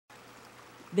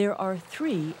There are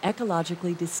three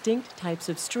ecologically distinct types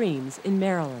of streams in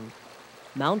Maryland: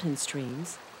 mountain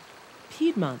streams,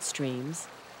 Piedmont streams,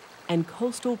 and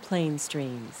coastal plain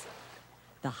streams.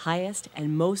 The highest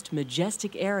and most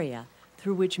majestic area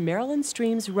through which Maryland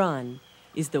streams run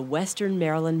is the Western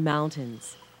Maryland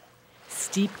Mountains.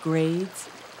 Steep grades,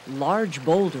 large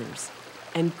boulders,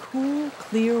 and cool,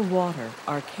 clear water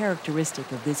are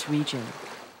characteristic of this region.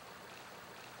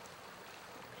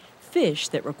 Fish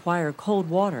that require cold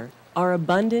water are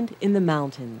abundant in the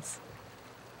mountains.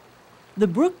 The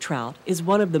brook trout is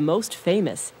one of the most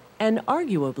famous and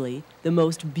arguably the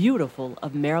most beautiful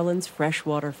of Maryland's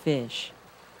freshwater fish.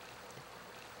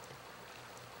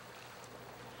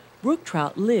 Brook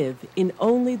trout live in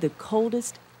only the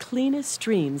coldest, cleanest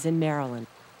streams in Maryland.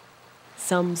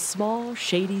 Some small,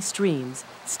 shady streams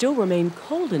still remain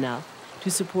cold enough to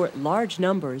support large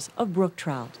numbers of brook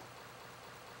trout.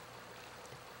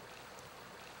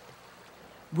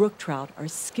 Brook trout are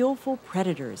skillful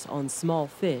predators on small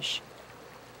fish.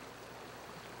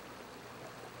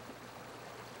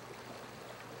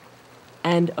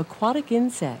 And aquatic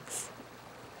insects.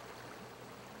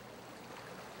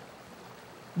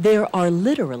 There are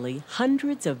literally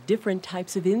hundreds of different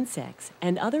types of insects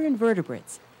and other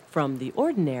invertebrates, from the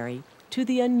ordinary to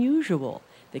the unusual,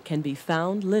 that can be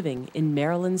found living in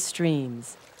Maryland's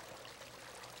streams.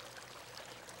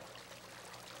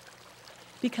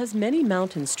 Because many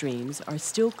mountain streams are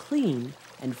still clean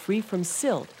and free from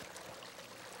silt,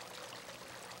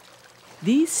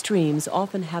 these streams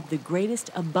often have the greatest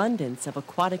abundance of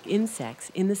aquatic insects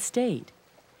in the state.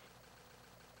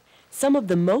 Some of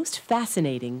the most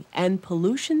fascinating and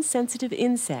pollution-sensitive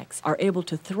insects are able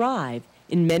to thrive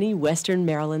in many Western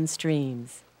Maryland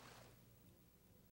streams.